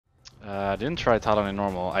I didn't try Talon in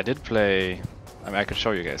normal. I did play... I mean, I could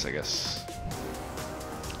show you guys, I guess.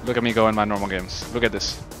 Look at me go in my normal games. Look at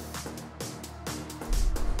this.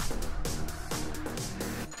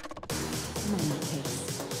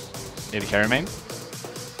 Need a carry main.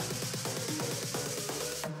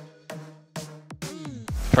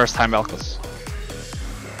 First time Rekkles.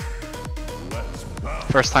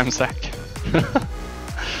 First time Sack.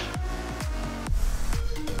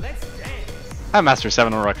 I mastered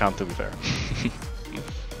 7 on our account, to be fair.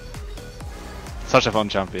 Such a fun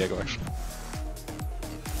champ, Diego, actually.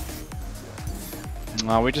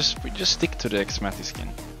 No, we just stick to the Xmati skin.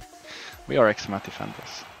 We are Xmati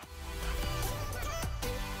fanboys.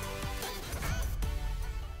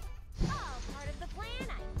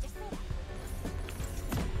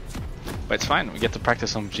 But it's fine, we get to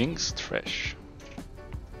practice some Jinx trash.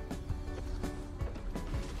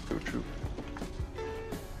 True.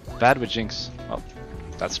 Bad with Jinx. Well,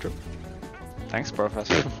 that's true. Thanks,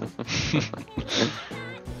 Professor.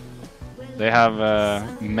 They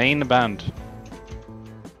have main band.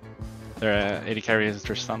 Their AD carry is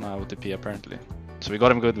Tristana with the P apparently. So we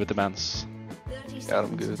got him good with the bans. Got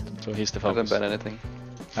him good. So he's the I focus. didn't ban anything.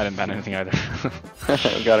 I didn't ban anything either.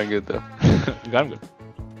 Got him good though. You got him good.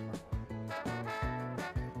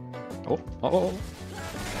 Oh.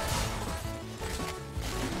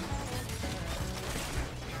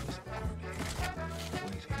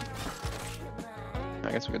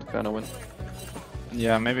 I guess we could kind of win.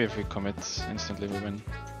 Yeah, maybe if we commit instantly we win.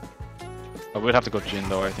 But we'd have to go Jhin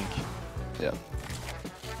though, I think. Yeah.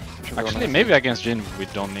 Actually, maybe against Jhin we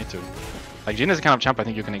don't need to. Like, Jhin is the kind of champ I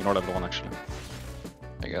think you can ignore level 1 actually.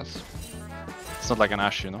 I guess. It's not like an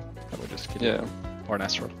Ashe, you know? That would just kill you. Or an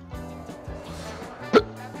Astral.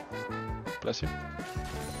 Bless you.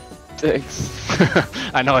 Thanks.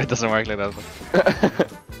 I know it doesn't work like that, but...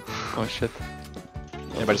 Oh shit.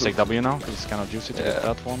 Yeah, but just take W now, because it's kind of juicy to get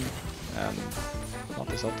that one. And not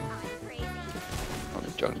this auto. I'm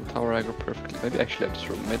juggling tower aggro perfectly. Maybe actually I just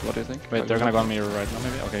throw mid, what do you think? Wait, they're gonna go on me right now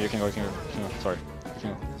maybe? Okay, you can go. Sorry. You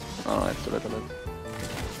can go. Oh no, it's too late.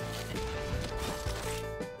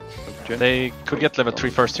 They could get level 3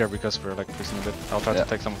 first here because we're like freezing a bit. I'll try to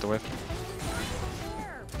take some of the wave.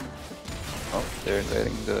 Oh, they're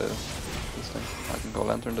invading this thing. I can go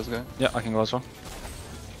lantern this guy. Yeah, I can go as well.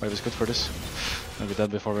 Wave is good for this. Maybe dead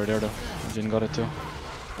before we're there though. Jhin got it too.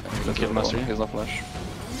 He's Kill mastery. He's not flash.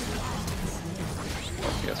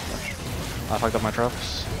 Oh, he has flash. I fucked up my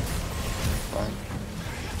traps. Fine.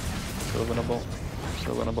 Still winnable.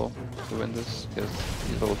 Still winnable. To win this, because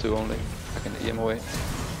he's level 2 only. I can EM away.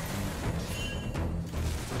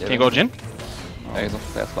 Yeah, Can you go Jhin? Yeah, he's not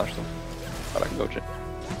flash though. But I can go Jhin.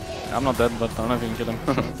 I'm not dead, but I don't know if you can kill him.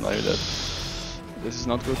 No, you're dead. This is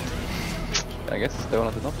not good. I guess they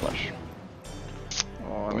wanted to not flash.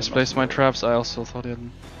 Oh, I misplaced my traps. I also thought he had...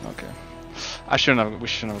 Okay. We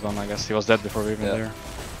shouldn't have done, I guess. He was dead before we even there.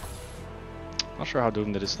 Not sure how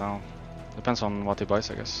doomed it is now. Depends on what he buys,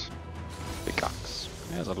 I guess. Mikyx.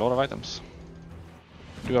 Yeah, there's a lot of items.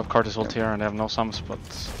 We do have Karthus ult here and they have no sums, but...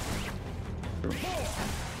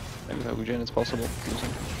 Maybe with Hugujin it's possible.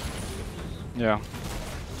 Yeah.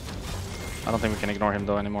 I don't think we can ignore him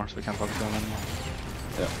though anymore, so we can't focus on him anymore.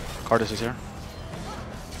 Yeah. Karthus is here.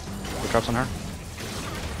 The traps on her.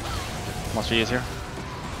 Master Yi is here.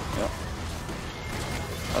 Yeah. I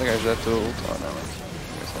think I should have to ult. Oh no, I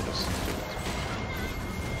guess I just do it.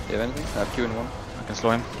 Do you have anything? I have Q in 1. I can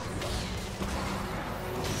slow him.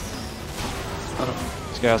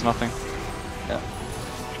 This guy has nothing. Yeah.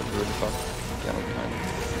 Should be really fun. Camel behind him.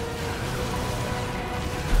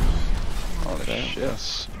 Holy shit.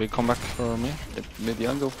 Yes. Big comeback for me. Mid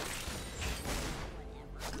jungle.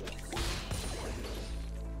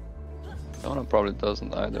 Donna probably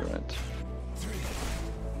doesn't either, right?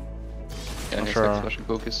 Yeah, I'm he's sure. like flashing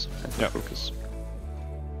focus. Yeah. Focus.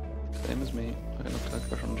 Same as me. I can look like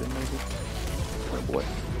flash on Jhin maybe. Oh boy.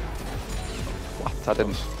 What? That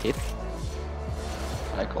didn't hit?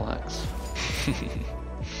 I call hacks.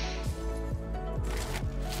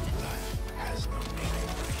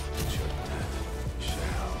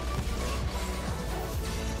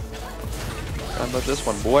 How about this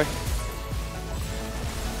one, boy?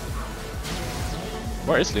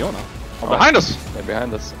 Where is Leona? Oh, behind us! They're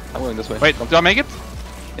behind us. I'm going this way. Wait, do I make it?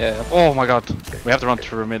 Yeah. Oh my god. We have to run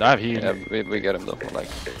through mid. I have heal. Yeah, we get him though. Like,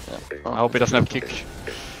 yeah. Oh. I hope he doesn't have kick.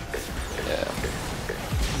 Yeah.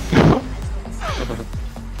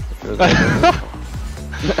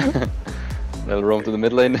 They'll roam to the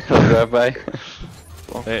mid lane. They'll drive by.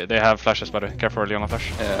 They have flashes, by the way. Careful early on a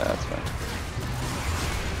flash. Yeah, that's fine.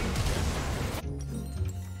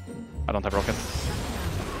 I don't have rocket.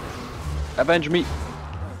 Avenge me!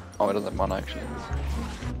 Oh, it doesn't have mana actually.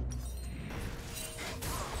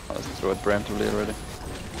 Oh, let's throw it preemptively already.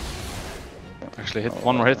 Actually, hit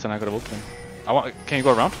one more hit and I got a ult him. Can you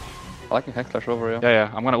go around? I can hack slash over, yeah.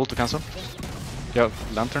 Yeah, I'm gonna ult to cancel. You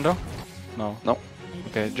have lantern though? No. No.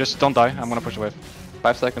 Okay, just don't die. I'm gonna push the wave.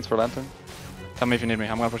 5 seconds for lantern. Tell me if you need me.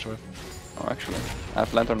 I'm gonna push the wave. Oh, actually, I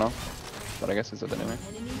have lantern now. But I guess it's dead anyway.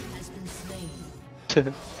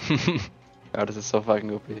 God, this is so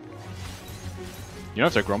fucking OP. You know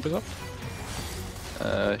if their Grump is up?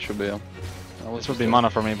 It should be, yeah. This would be mana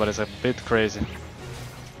for me, but it's a bit crazy.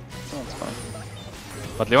 Oh, it's fine.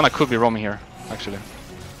 But Leona could be roaming here, actually.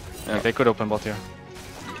 Yeah. Like, they could open bot here.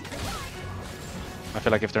 I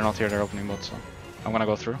feel like if they're not here, they're opening bot, so I'm gonna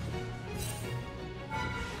go through.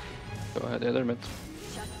 Go ahead, yeah, they're mid.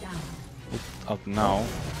 Up now.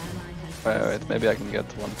 Wait, maybe I can get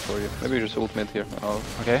one for you. Maybe you just ult mid here.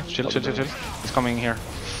 Okay, chill. He's coming here.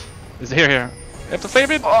 He's here. You have to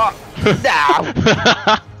save it! Oh! No!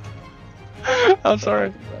 I'm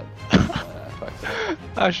sorry.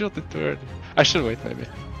 I shot it too early. I should wait, maybe.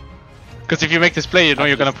 Because if you make this play, you know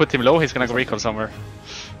you're gonna put him low, he's gonna go recall somewhere.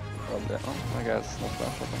 Oh, I guess not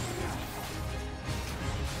flash.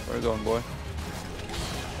 Where are you going, boy?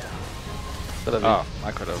 Ah,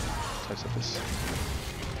 I could have typed this.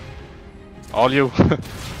 All you.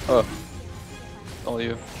 Oh. All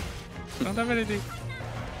you. Don't have anything.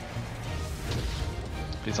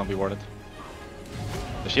 Please don't be warded.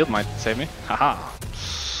 The shield might save me. Haha.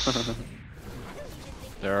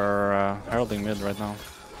 They're heralding mid right now.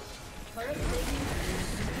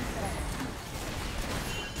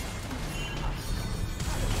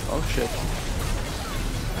 Oh shit.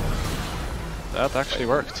 That actually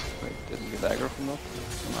worked. Wait, didn't get aggro from that?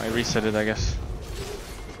 I reset it, I guess.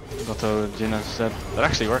 Got to Gina said. That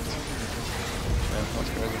actually worked. Yeah, that's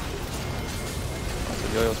crazy. Oh, so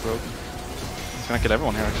Yo-Yo's broken. He's gonna kill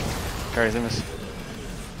everyone here, actually. Carries Immis.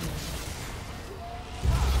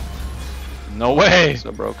 No way!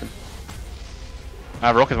 So broken. I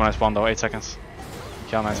have rocket when I spawn though, 8 seconds.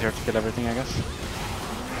 Kiana is here to kill everything, I guess.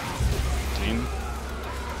 Jean.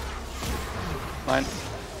 9.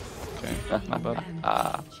 Okay, not bad.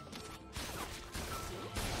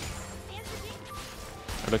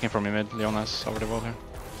 They're looking for me mid. Leona's over the wall here.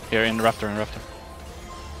 Here in the Raptor,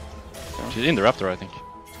 She's in the Raptor, I think.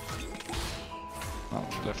 Oh,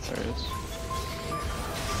 she left. There it is.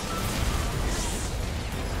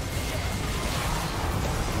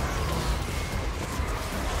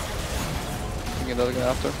 Get the other guy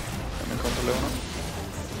after. And then come to Leona.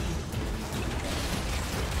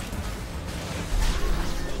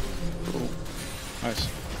 Ooh. Nice.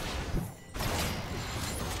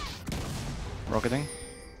 Rocketing.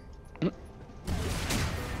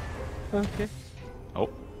 Okay. Oh.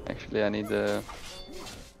 Actually, I need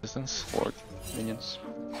Distance. 4 minions.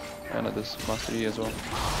 And this Master E as well.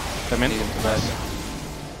 Come in. Need him to bag.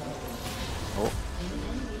 Oh.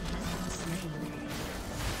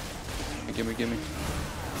 Gimme.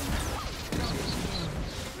 Yes.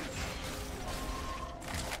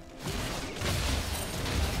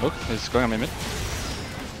 Oh, he's going on my mid.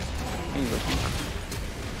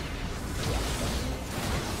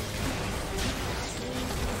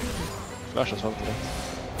 Flash as well today.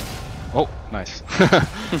 Oh, nice.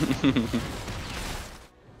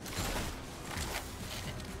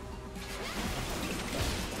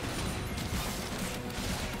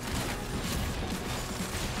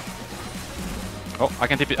 Oh, I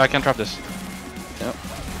can TP, I can trap this. Yep.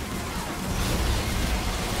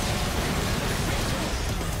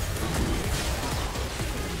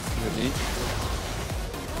 Good E.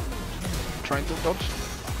 Trying to dodge.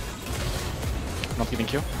 Not getting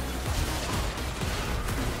Q.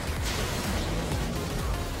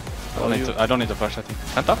 I don't need to flash, I think.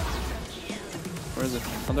 Penta? Where is it?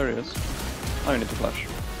 Oh, there he is. Now you need to flash.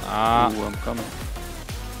 Ah. Ooh, I'm coming.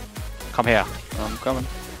 Come here. I'm coming.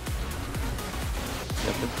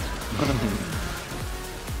 Yep.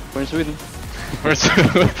 We're in Sweden.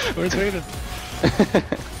 We're in Sweden.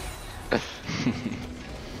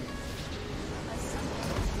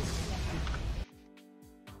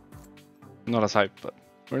 Not as hype, but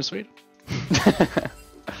we're in Sweden.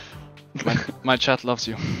 my chat loves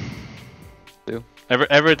you. Do?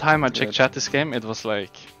 Every time I check chat this game, it was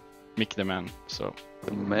like Mick the man. So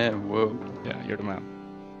The man, whoa. yeah, you're the man.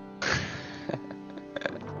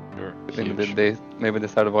 You're Maybe they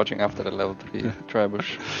started watching after the level 3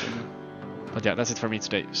 Tribush. But yeah, that's it for me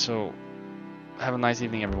today. So have a nice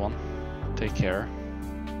evening, everyone. Take care.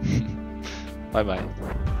 Bye bye.